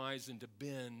compromise and to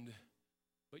bend.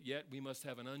 But yet we must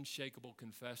have an unshakable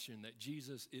confession that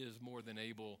Jesus is more than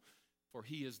able, for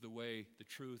he is the way, the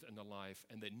truth, and the life,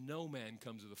 and that no man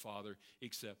comes to the Father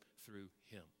except through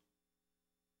him.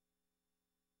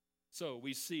 So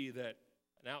we see that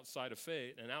an out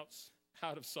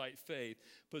of sight faith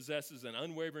possesses an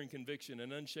unwavering conviction,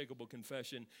 an unshakable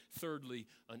confession. Thirdly,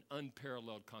 an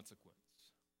unparalleled consequence.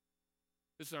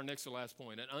 This is our next to last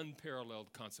point, an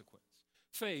unparalleled consequence.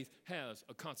 Faith has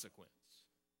a consequence.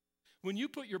 When you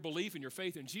put your belief and your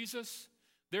faith in Jesus,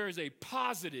 there is a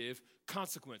positive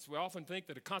consequence. We often think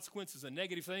that a consequence is a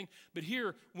negative thing, but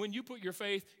here, when you put your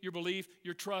faith, your belief,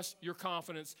 your trust, your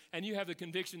confidence, and you have the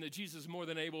conviction that Jesus is more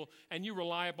than able, and you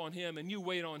rely upon him, and you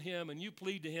wait on him, and you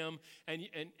plead to him, and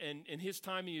his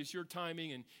timing is your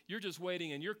timing, and you're just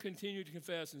waiting, and you're continuing to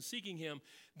confess and seeking him,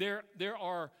 there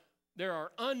are There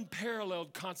are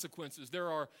unparalleled consequences.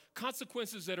 There are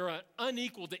consequences that are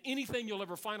unequal to anything you'll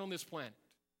ever find on this planet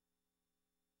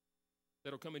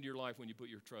that'll come into your life when you put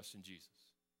your trust in Jesus.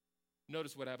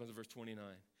 Notice what happens in verse 29.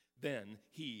 Then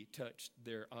he touched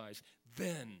their eyes.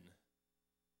 Then.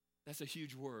 That's a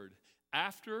huge word.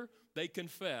 After they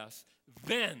confess,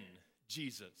 then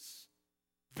Jesus.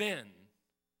 Then.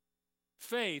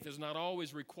 Faith is not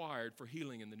always required for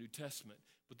healing in the New Testament.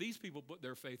 But these people put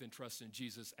their faith and trust in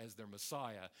Jesus as their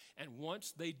Messiah. And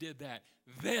once they did that,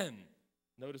 then,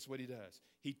 notice what he does.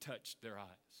 He touched their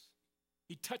eyes.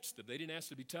 He touched them. They didn't ask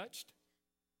to be touched.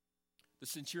 The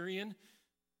centurion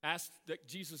asked that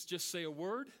Jesus just say a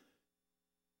word.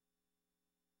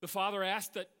 The father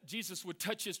asked that Jesus would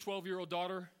touch his 12-year-old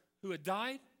daughter who had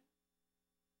died.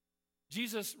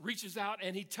 Jesus reaches out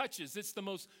and he touches. It's the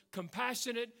most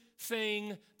compassionate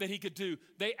thing that he could do.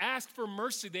 They asked for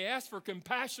mercy. They asked for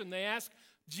compassion. They asked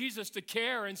Jesus to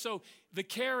care. And so the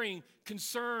caring,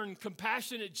 concerned,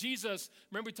 compassionate Jesus,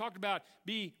 remember we talked about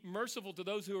be merciful to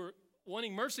those who are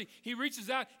wanting mercy. He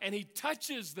reaches out and he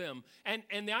touches them.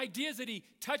 And the idea is that he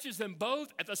touches them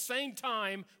both at the same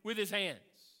time with his hands.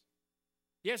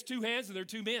 He has two hands and they're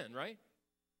two men, right?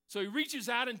 So he reaches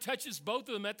out and touches both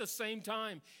of them at the same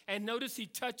time. And notice he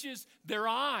touches their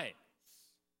eyes.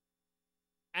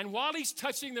 And while he's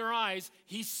touching their eyes,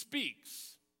 he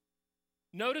speaks.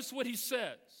 Notice what he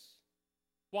says.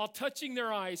 While touching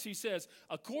their eyes, he says,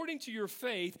 according to your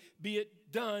faith, be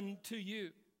it done to you.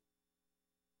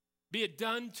 Be it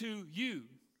done to you.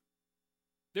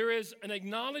 There is an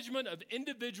acknowledgement of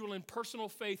individual and personal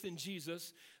faith in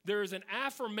Jesus. There is an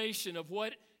affirmation of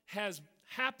what has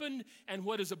happened and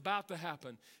what is about to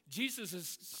happen. Jesus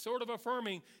is sort of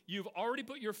affirming, you've already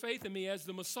put your faith in me as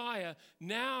the Messiah.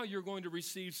 Now you're going to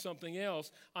receive something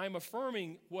else. I'm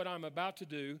affirming what I'm about to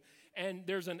do. And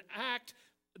there's an act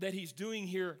that he's doing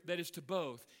here that is to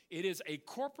both. It is a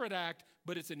corporate act,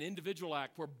 but it's an individual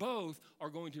act where both are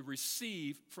going to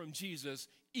receive from Jesus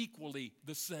equally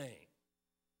the same.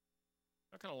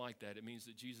 I kind of like that. It means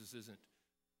that Jesus isn't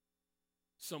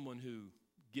someone who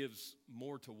gives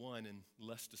more to one and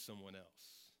less to someone else.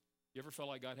 You ever felt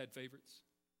like God had favorites?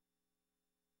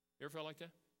 You ever felt like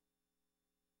that?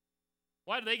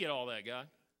 Why do they get all that, God?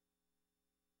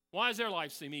 Why does their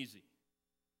life seem easy?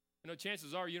 You know,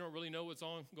 chances are you don't really know what's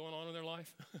going on in their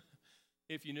life.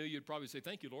 If you knew, you'd probably say,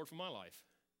 thank you, Lord, for my life.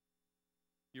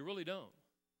 You really don't.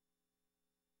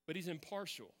 But he's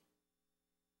impartial.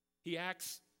 He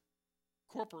acts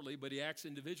corporately, but he acts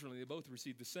individually. They both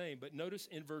receive the same. But notice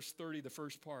in verse 30, the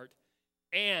first part,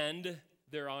 and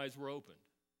their eyes were opened.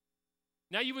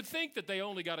 Now you would think that they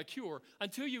only got a cure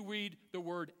until you read the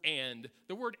word and.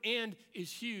 The word and is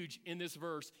huge in this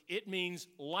verse. It means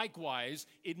likewise.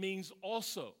 It means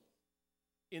also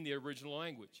in the original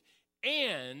language.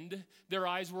 And their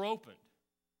eyes were opened.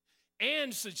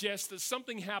 And suggests that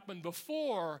something happened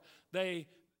before their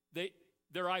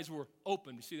eyes were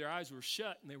opened. You see, their eyes were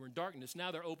shut and they were in darkness.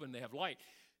 Now they're open and they have light.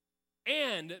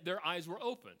 And their eyes were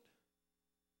opened.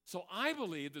 So I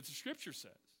believe that the scripture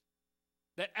says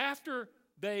that after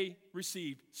they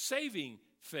received saving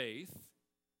faith,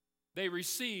 they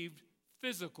received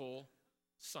physical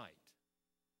sight.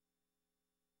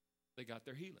 They got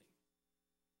their healing.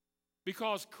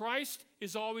 Because Christ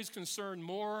is always concerned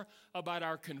more about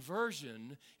our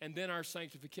conversion and then our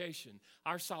sanctification,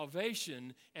 our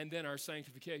salvation and then our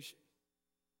sanctification.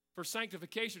 For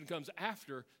sanctification comes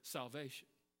after salvation.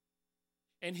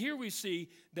 And here we see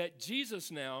that Jesus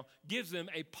now gives them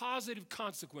a positive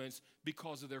consequence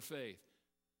because of their faith.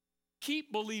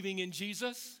 Keep believing in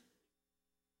Jesus.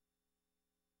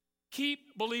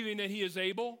 Keep believing that he is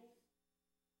able.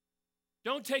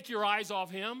 Don't take your eyes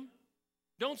off him.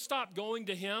 Don't stop going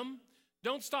to him.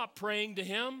 Don't stop praying to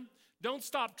him. Don't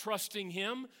stop trusting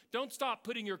him. Don't stop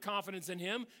putting your confidence in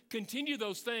him. Continue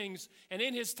those things, and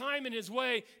in his time and his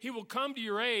way, he will come to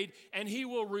your aid, and he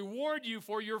will reward you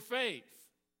for your faith.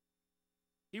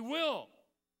 He will.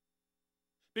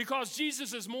 Because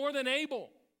Jesus is more than able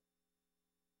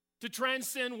to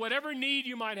transcend whatever need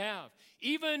you might have.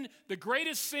 Even the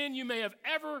greatest sin you may have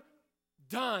ever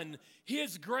done,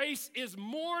 his grace is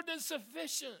more than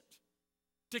sufficient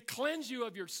to cleanse you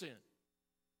of your sin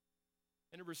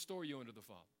and to restore you unto the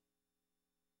Father.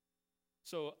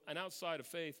 So an outside of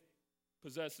faith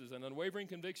possesses an unwavering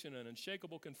conviction, an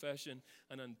unshakable confession,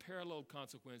 an unparalleled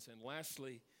consequence, and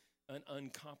lastly, an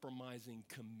uncompromising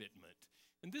commitment.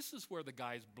 And this is where the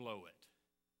guys blow it.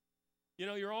 You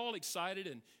know, you're all excited,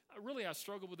 and I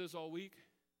struggled with this all week.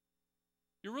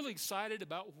 You're really excited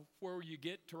about where you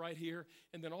get to right here,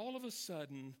 and then all of a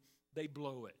sudden, they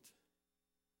blow it.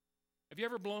 Have you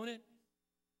ever blown it?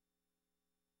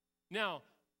 Now,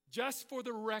 just for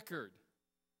the record,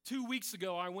 2 weeks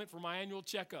ago, I went for my annual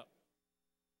checkup.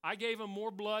 I gave him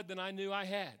more blood than I knew I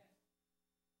had.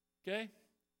 Okay?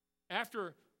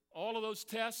 After all of those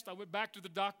tests, I went back to the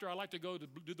doctor. I like to go to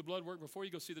do the blood work before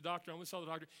you go see the doctor. I went and saw the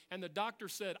doctor, and the doctor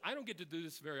said, I don't get to do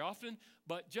this very often,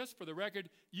 but just for the record,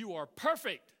 you are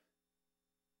perfect.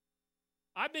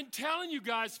 I've been telling you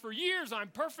guys for years I'm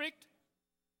perfect.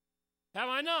 Have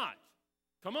I not?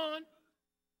 Come on.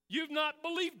 You've not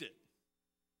believed it.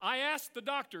 I asked the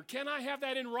doctor, can I have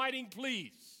that in writing,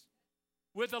 please?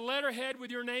 With a letterhead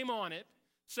with your name on it,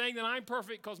 saying that I'm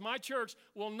perfect, because my church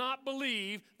will not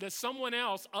believe that someone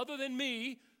else other than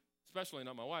me, especially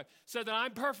not my wife, said that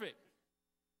I'm perfect.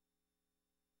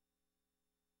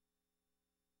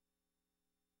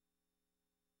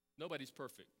 Nobody's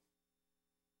perfect.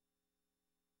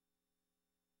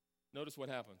 Notice what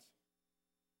happens.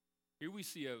 Here we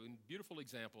see a beautiful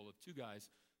example of two guys,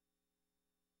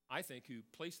 I think, who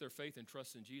place their faith and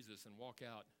trust in Jesus and walk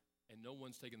out, and no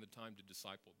one's taken the time to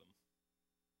disciple them.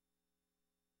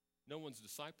 No one's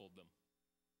discipled them.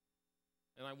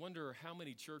 And I wonder how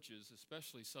many churches,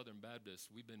 especially Southern Baptists,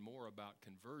 we've been more about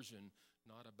conversion,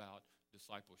 not about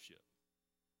discipleship.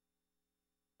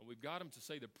 And we've got them to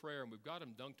say the prayer, and we've got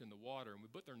them dunked in the water, and we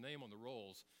put their name on the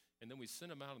rolls, and then we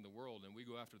send them out in the world, and we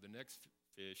go after the next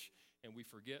fish, and we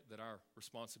forget that our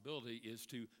responsibility is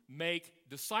to make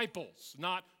disciples,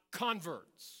 not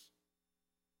converts.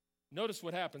 Notice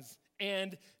what happens.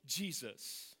 And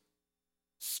Jesus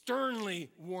sternly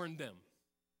warned them.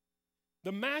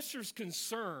 The master's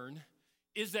concern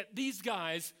is that these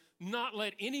guys not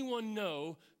let anyone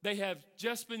know they have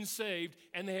just been saved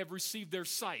and they have received their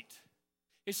sight,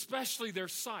 especially their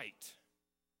sight.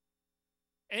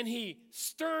 And he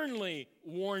sternly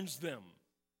warns them.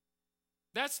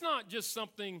 That's not just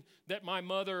something that my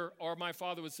mother or my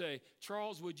father would say,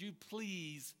 Charles, would you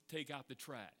please take out the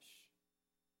trash?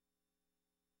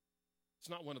 It's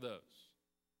not one of those.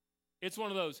 It's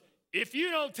one of those, if you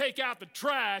don't take out the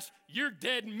trash, you're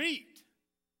dead meat.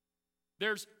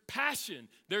 There's passion,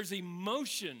 there's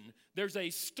emotion, there's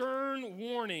a stern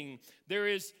warning, there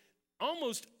is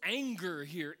almost anger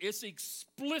here. It's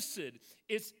explicit,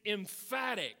 it's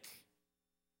emphatic.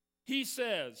 He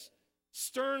says,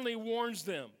 sternly warns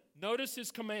them. Notice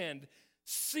his command,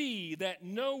 see that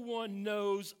no one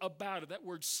knows about it. That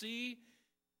word see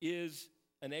is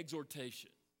an exhortation.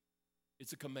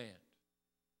 It's a command.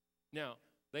 Now,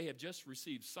 they have just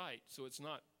received sight, so it's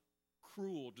not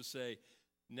cruel to say,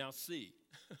 now see.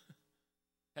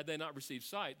 Had they not received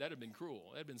sight, that would have been cruel. That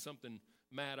would have been something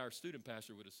Matt, our student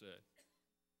pastor, would have said.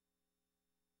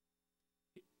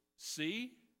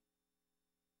 See,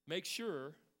 make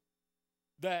sure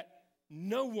that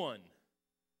no one,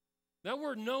 that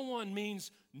word no one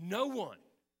means no one.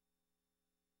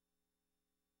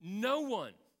 No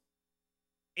one.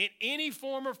 In any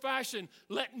form or fashion,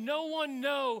 let no one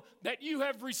know that you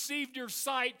have received your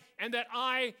sight and that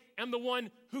I am the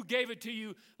one who gave it to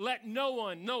you. Let no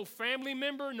one, no family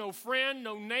member, no friend,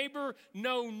 no neighbor,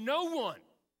 no one.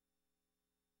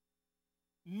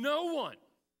 No one.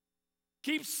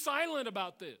 Keep silent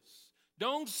about this.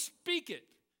 Don't speak it.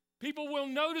 People will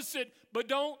notice it, but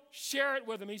don't share it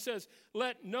with them. He says,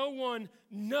 let no one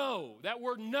know. That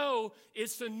word know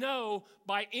is to know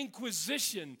by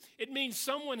inquisition. It means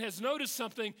someone has noticed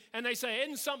something and they say,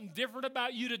 isn't something different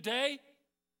about you today?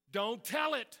 Don't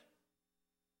tell it.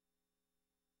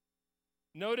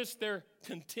 Notice their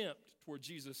contempt toward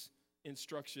Jesus'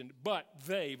 instruction. But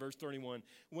they, verse 31,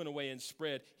 went away and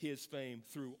spread his fame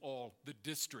through all the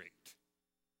district.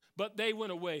 But they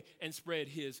went away and spread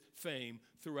his fame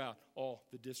throughout all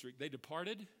the district. They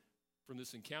departed from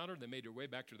this encounter. They made their way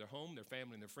back to their home, their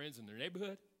family, and their friends in their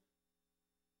neighborhood.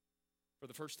 For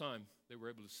the first time, they were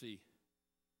able to see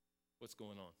what's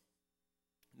going on.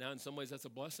 Now, in some ways, that's a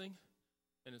blessing,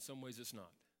 and in some ways, it's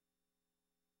not.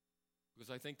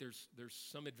 Because I think there's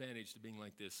some advantage to being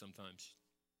like this sometimes.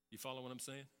 You follow what I'm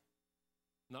saying?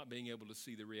 Not being able to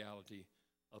see the reality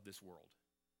of this world.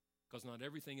 Because not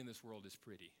everything in this world is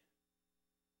pretty.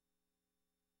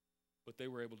 But they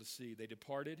were able to see. They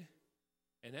departed,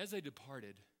 and as they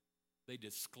departed, they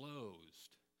disclosed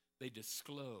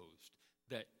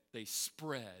that they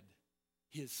spread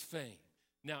his fame.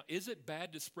 Now, is it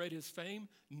bad to spread his fame?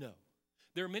 No.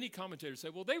 There are many commentators who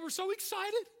say, well, they were so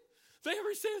excited. They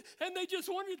received, and they just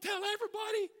wanted to tell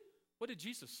everybody. What did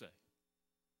Jesus say?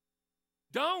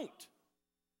 Don't.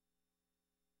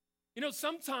 You know,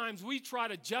 sometimes we try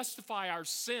to justify our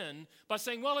sin by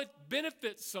saying, well, it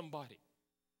benefits somebody.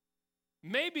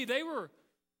 Maybe they were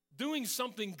doing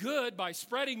something good by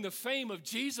spreading the fame of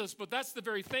Jesus, but that's the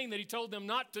very thing that he told them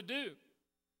not to do.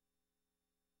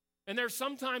 And there's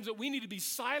sometimes that we need to be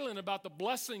silent about the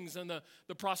blessings and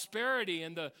the prosperity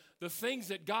and the things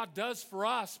that God does for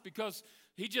us, because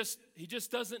he just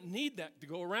doesn't need that to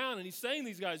go around. And he's saying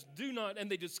these guys do not,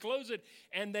 and they disclose it,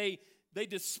 and they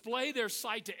display their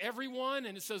sight to everyone,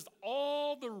 and it says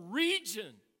all the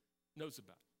region knows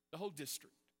about it, the whole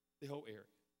district, the whole area.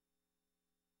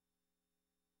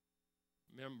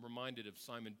 I'm reminded of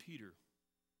Simon Peter,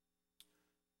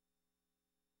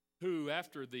 who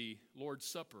after the Lord's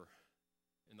Supper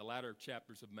in the latter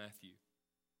chapters of Matthew,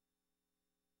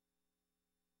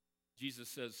 Jesus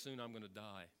says, soon I'm going to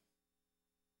die,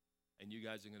 and you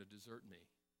guys are going to desert me.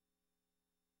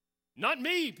 Not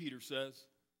me, Peter says.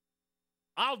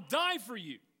 I'll die for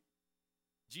you.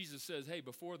 Jesus says, hey,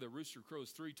 before the rooster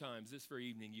crows 3 times this very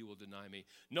evening, you will deny me.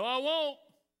 No, I won't.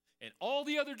 And all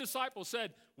the other disciples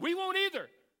said, we won't either. It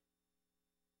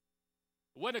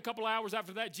wasn't a couple hours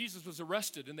after that, Jesus was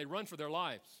arrested, and they run for their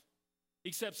lives.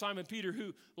 Except Simon Peter,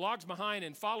 who logs behind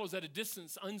and follows at a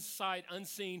distance, unsight,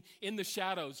 unseen, in the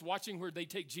shadows, watching where they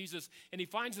take Jesus. And he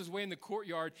finds his way in the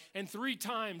courtyard, and 3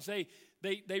 times they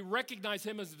recognize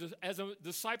him as a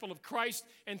disciple of Christ,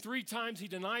 and 3 times he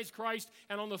denies Christ.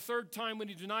 And on the 3rd time when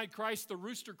he denied Christ, the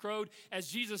rooster crowed, as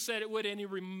Jesus said it would, and he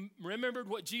remembered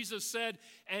what Jesus said,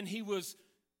 and he was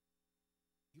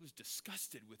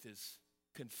disgusted with his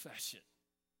confession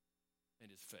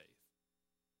and his faith.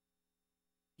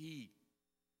 He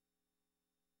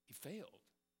failed.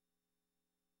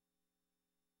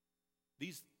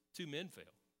 These 2 men failed.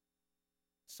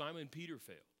 Simon Peter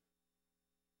failed.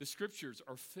 The scriptures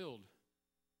are filled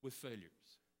with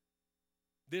failures.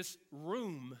 This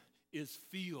room is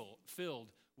filled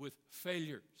with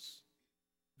failures.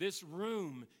 This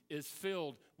room is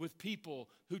filled with people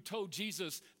who told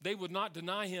Jesus they would not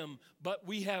deny him, but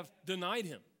we have denied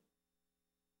him.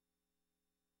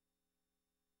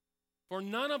 For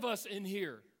none of us in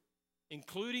here,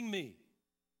 including me,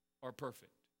 are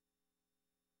perfect.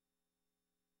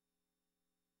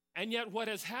 And yet what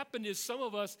has happened is some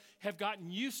of us have gotten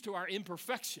used to our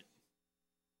imperfection.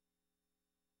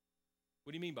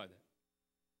 What do you mean by that?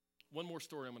 One more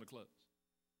story, I'm going to close.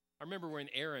 I remember when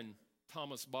Aaron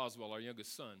Thomas Boswell, our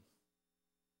youngest son,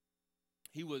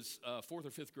 he was 4th or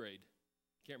 5th grade,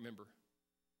 can't remember.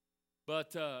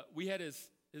 But we had his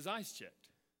eyes checked.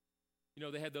 You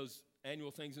know, they had those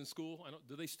annual things in school.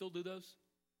 Do they still do those?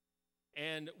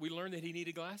 And we learned that he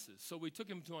needed glasses. So we took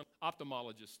him to an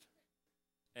ophthalmologist.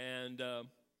 And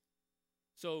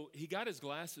so he got his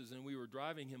glasses, and we were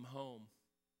driving him home.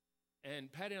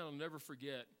 And Patty and I'll never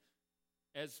forget,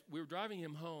 as we were driving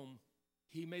him home,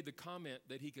 he made the comment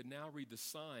that he could now read the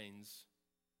signs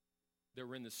that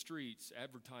were in the streets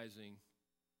advertising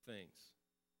things.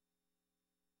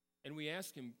 And we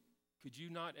asked him, could you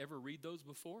not ever read those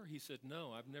before? He said,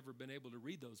 no, I've never been able to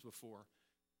read those before.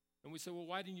 And we said, well,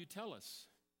 why didn't you tell us?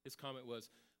 His comment was,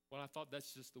 well, I thought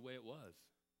that's just the way it was.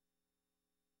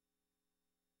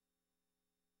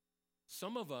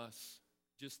 Some of us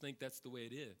just think that's the way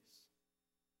it is.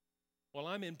 Well,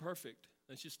 I'm imperfect.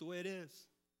 That's just the way it is.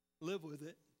 Live with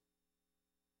it.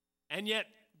 And yet,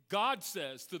 God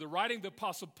says through the writing of the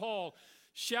Apostle Paul,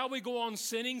 shall we go on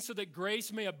sinning so that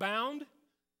grace may abound?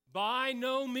 By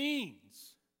no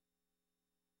means.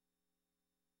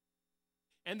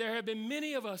 And there have been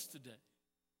many of us today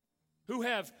who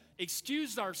have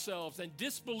excused ourselves and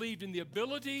disbelieved in the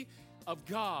ability of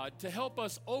God to help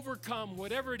us overcome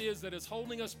whatever it is that is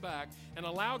holding us back and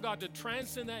allow God to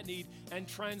transcend that need and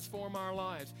transform our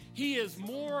lives. He is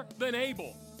more than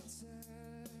able.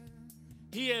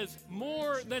 He is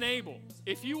more than able.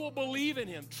 If you will believe in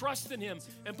him, trust in him,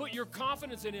 and put your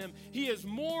confidence in him, he is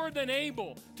more than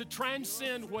able to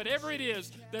transcend whatever it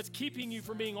is that's keeping you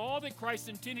from being all that Christ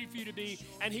intended for you to be,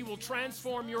 and he will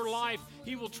transform your life.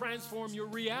 He will transform your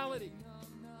reality.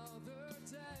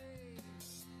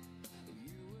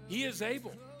 He is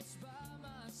able,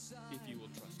 if you will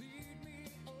trust him.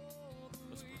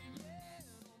 Let's pray.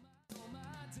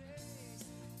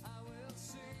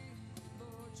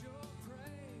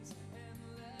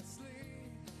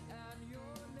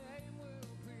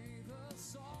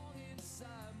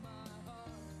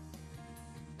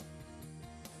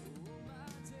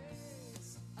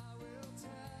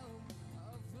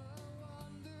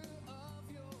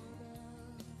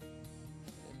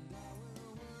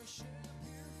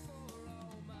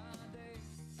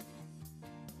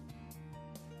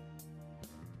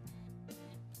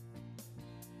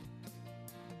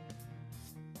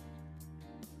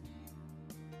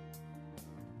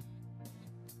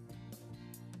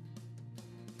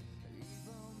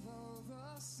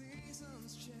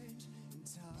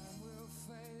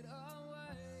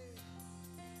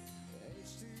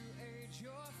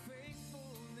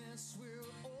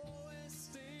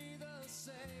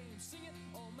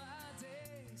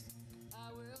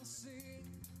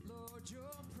 Lord, your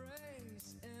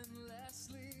praise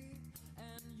endlessly,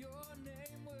 and your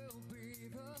name will be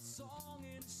the song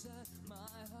inside my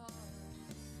heart.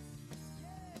 Yeah,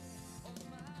 all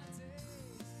my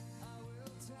days I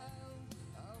will tell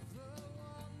of the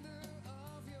wonder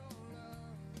of your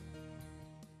love.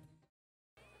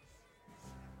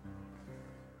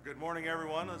 Good morning,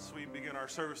 everyone. As we begin our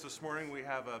service this morning, we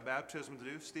have a baptism to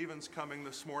do. Stephen's coming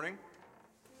this morning.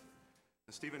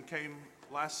 And Stephen came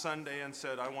last Sunday and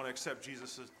said, I want to accept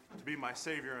Jesus to be my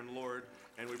Savior and Lord,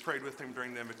 and we prayed with him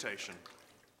during the invitation.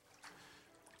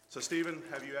 So Stephen,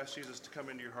 have you asked Jesus to come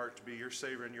into your heart to be your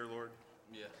Savior and your Lord?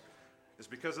 Yes. It's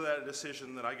because of that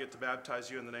decision that I get to baptize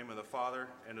you in the name of the Father,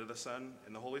 and of the Son,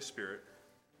 and the Holy Spirit.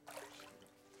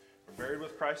 We're buried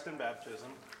with Christ in baptism,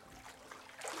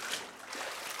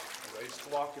 raised to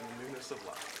walk in the newness of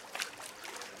life.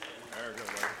 There we go,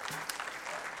 buddy.